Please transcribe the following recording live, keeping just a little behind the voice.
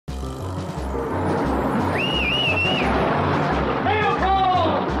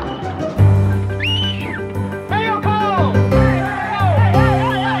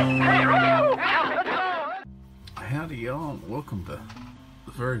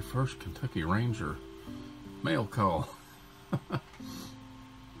very first Kentucky Ranger mail call.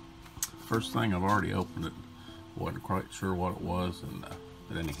 First thing, I've already opened it. Wasn't quite sure what it was, and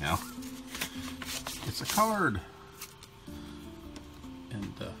but anyhow, it's a card,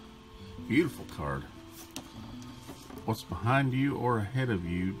 and beautiful card. What's behind you or ahead of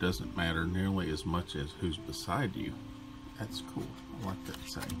you doesn't matter nearly as much as who's beside you. That's cool. I like that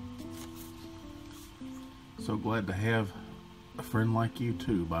saying. So glad to have a friend like you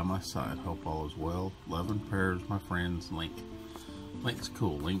too by my side. Hope all is well. Love and prayers, my friends. Link. Link's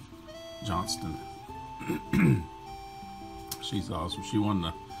cool. Link Johnston. She's awesome. She won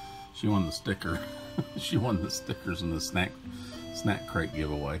the sticker. She won the stickers in the snack crate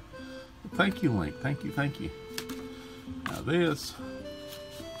giveaway. But thank you, Link. Thank you. Now this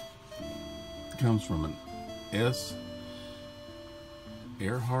comes from an S.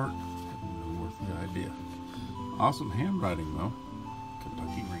 Earnheart. I have no worth the idea. Awesome handwriting though.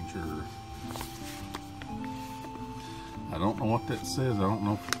 Kentucky Ranger. I don't know what that says. I don't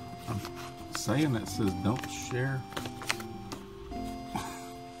know if I'm saying that says don't share.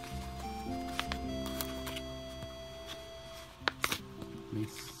 Let me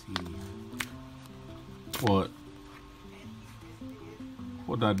see. What?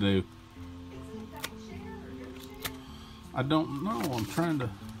 What'd I do? I don't know. I'm trying to.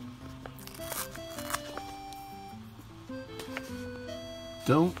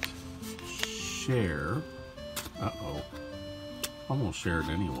 Don't share. Uh-oh. I'm gonna share it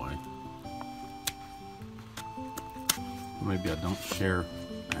anyway. Maybe I don't share.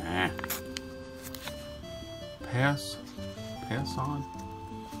 Pass on.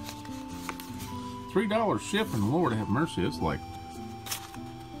 $3 shipping. Lord have mercy. It's like,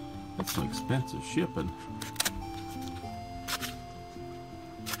 that's some expensive shipping.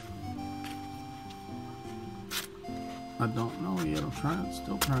 I don't know yet. I'm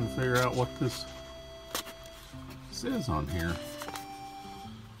still trying to figure out what this says on here.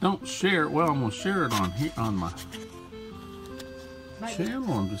 Don't share. Well, I'm gonna share it on here on my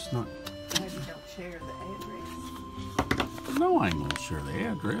channel. I'm just not. Maybe don't share the address. No, I ain't gonna share the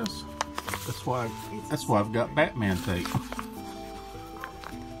address. That's why I've got Batman tape.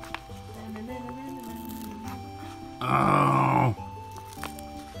 Oh.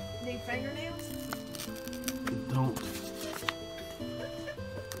 Need fingernails? Don't.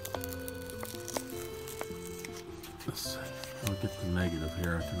 Let's see. I'll get the negative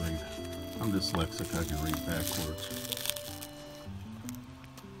here. I can read. I'm dyslexic. I can read backwards.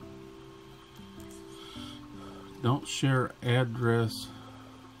 Don't share address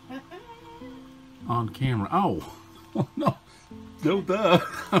on camera. Oh, no. No, duh.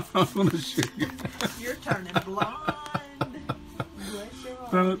 I'm not going to share. You're turning blind. Bless your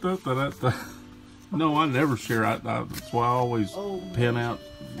heart. No, I never share. That's why I always pin out.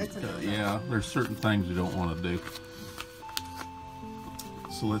 Yeah, there's certain things you don't want to do.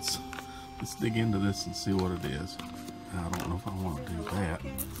 So let's dig into this and see what it is. I don't know if I want to do that.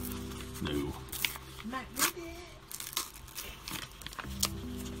 No.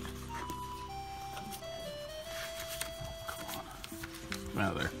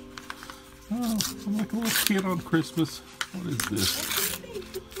 Out there. Oh, I'm like a little kid on Christmas. What is this?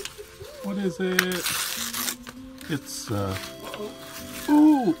 What is it? It's oh,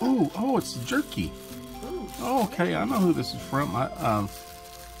 it's jerky. Oh, okay, I know who this is from. I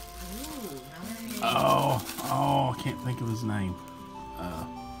can't think of his name.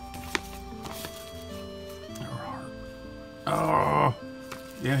 Earnheart. Oh,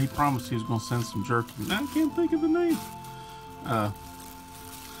 yeah, he promised he was going to send some jerky. I can't think of the name.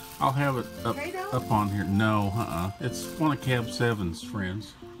 I'll have it up on here. No, it's one of Cab 7's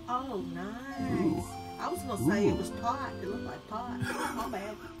friends. Oh, nice. Ooh. I was going to say it was pot. It looked like pot. My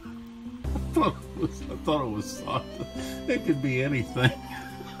bad. I thought it was soft. It could be anything.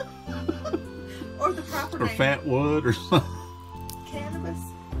 Or the proper name. Or fat wood or something. Cannabis.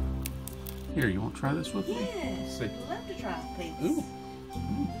 Here, you want to try this with me? Yes. I'd love to try a piece. Ooh.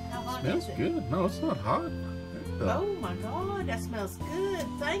 How hot Smells is it? good. No, it's not hot. Oh my God, that smells good.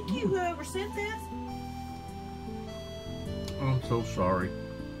 Thank you, whoever sent this. I'm so sorry.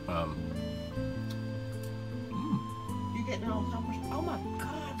 You're getting all numbers. Oh my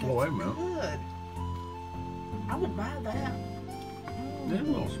God, that's wait a minute. good. I would buy that. There's a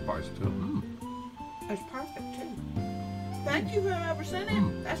little spice to it. It's perfect too. Thank you, whoever sent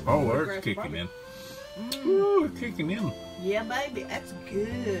it. That's Oh, really it's great. kicking in. Ooh, it's kicking in. Yeah, baby, that's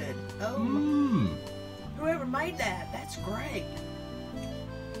good. Oh, whoever made that, that's great.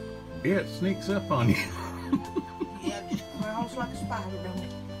 Yeah, it sneaks up on you. Yeah, it just crawls like a spider, don't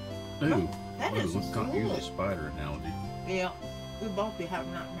it? Ooh. That is let's not use a good. spider analogy. Yeah. We both be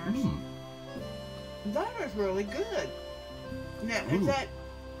having nightmares. That is really good. Now, is that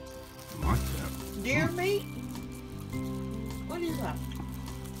I like that. deer meat? What is that?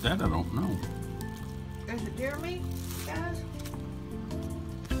 That I don't know. Is it deer meat, guys?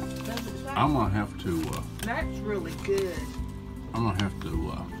 Does it say? I'm gonna have to. That's really good. I'm gonna have to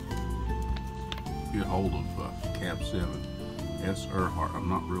get hold of Cab 7 S. Earnheart. I'm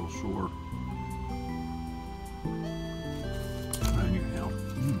not real sure. Anyhow.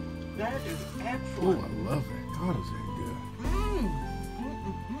 That is Oh, excellent. I love that. God, is that good.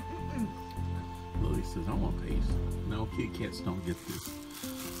 Lily says, I want these. No, Kit Kats don't get this.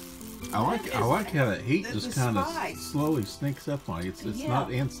 I like how that heat just kind of slowly sneaks up on you. It's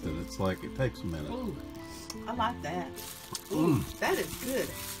not instant. It's like it takes a minute. Ooh, I like that. Ooh, that is good.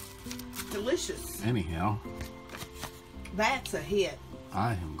 Delicious. Anyhow. That's a hit.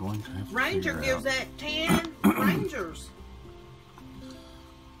 I am going to have to Ranger figure gives out, that 10 Rangers.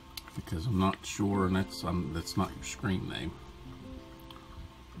 because I'm not sure, and that's not your screen name.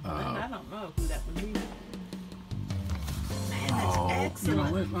 I don't know who that would be. Man, that's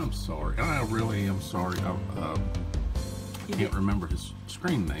excellent. You know, I'm sorry. I really am sorry. I can't remember his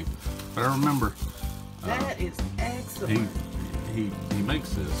screen name, but I remember. That is excellent. He makes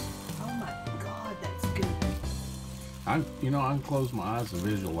this. Oh my God, that's good. I can close my eyes and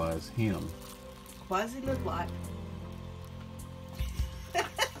visualize him. What does he look like?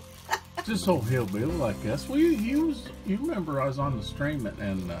 Just old hillbilly like us. Well, you remember I was on the stream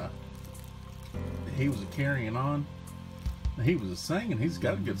and he was carrying on. He was singing. He's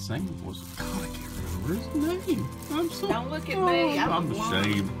got a good singing voice. God, I can't remember his name. I'm so. Don't look at me. I'm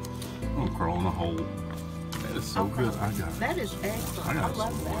ashamed. I'm gonna crawl in a hole. That is so good. I got it. That is excellent. I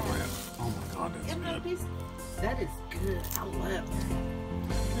love that. Oh my God, that's good. That is good. I love that.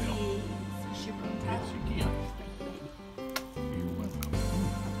 Please, sugar on top. Yes, you can. You're welcome.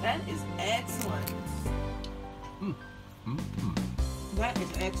 That is excellent. That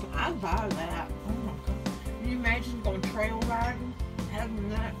is excellent. I'd buy that. Oh my God. Can you imagine going trail riding, having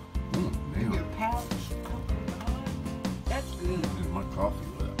that in your pouch? Oh my God. That's good. And my coffee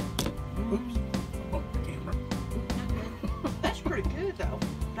with it. Oops. I bumped the camera. That's pretty good though.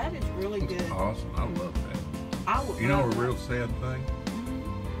 That is really good. Awesome. I love that. I would. You know a real sad thing?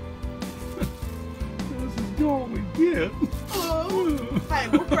 This is all we get. Oh. Hey,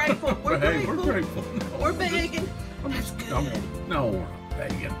 we're grateful. We're grateful. We're grateful. We're begging. That's good. No, we're not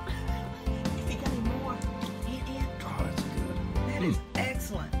begging. If you got any more, God, that's good. that is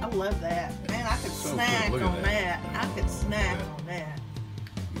excellent. I love that. Man, I could snack on that. I could snack on that.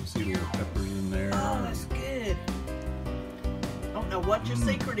 You can see little peppers in there. Oh, that's good. I don't know what your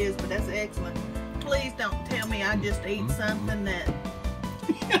secret is, but that's excellent. Please don't tell me I just eat something that...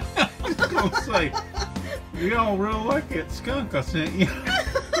 I was going to say, y'all really like that skunk I sent you.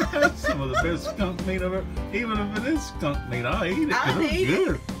 That's some of the best skunk meat I've ever... Even if it is skunk meat, I'll eat it because it's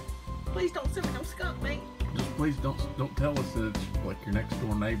good. Please don't send me no skunk meat. Just please don't tell us that it's like your next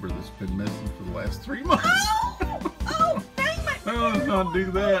door neighbor that's been missing for the last 3 months. Oh, dang it. Oh, let's not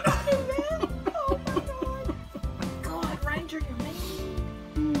do that. Oh, my God, Ranger, you're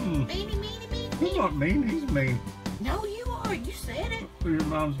mean. Meanie. He's not mean, he's mean. No, you are. You said it. It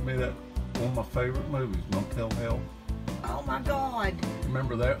reminds me of that one of my favorite movies, Motel Hell. Oh, my God.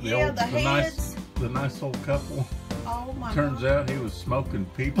 Remember that? Yeah, the heads. The nice old couple. Oh, my God. Turns out he was smoking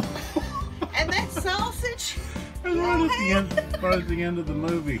people. And that sausage. And right at the end of the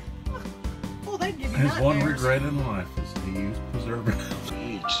movie. Oh, they give you His nightmares. one regret in life is he used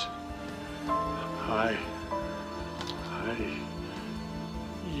preservatives. I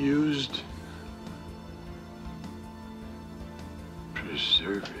used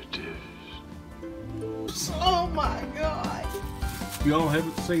preservatives. Oh my God. If y'all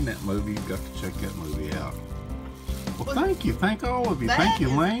haven't seen that movie, you've got to check that movie out. Well, thank you. Thank all of you. Thank you,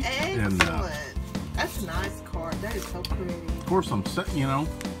 Link. Excellent. And that's a nice card. That is so pretty. Of course, I'm saying,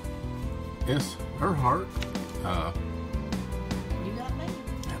 it's her heart. You got me.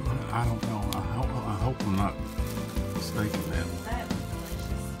 I don't know. I hope I'm not mistaken that. That was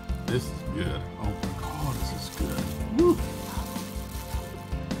delicious. This is good. Oh my God, this is good. Woo.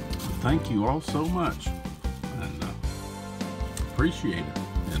 Thank you all so much, and appreciate it.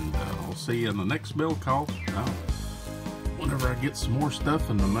 And I'll see you in the next bill call. Whenever I get some more stuff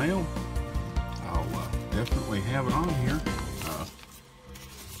in the mail, I'll definitely have it on here.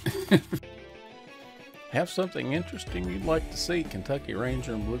 Have something interesting you'd like to see Kentucky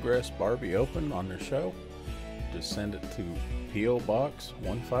Ranger and Bluegrass Barbie open on their show? Just send it to P.O. Box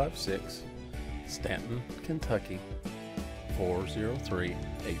 156, Stanton, Kentucky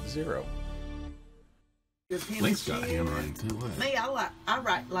 40380. Link's got handwriting too. Look. Me, I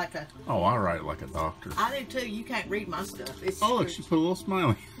write like a. Oh, I write like a doctor. I do too. You can't read my stuff. It's Oh, look, she put a little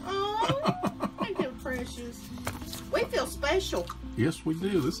smiley. Oh, thank you, precious. We feel special. Yes, we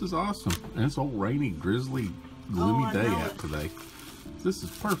do. This is awesome. And it's a rainy, drizzly, gloomy day out today. This is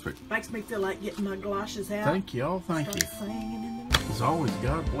perfect. Makes me feel like getting my galoshes out. Thank y'all. Thank you. As always,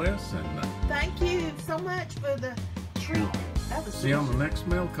 God bless. And thank you so much for the treat. That was see you on the next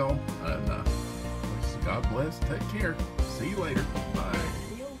mail call. And God bless. Take care. See you later. Bye.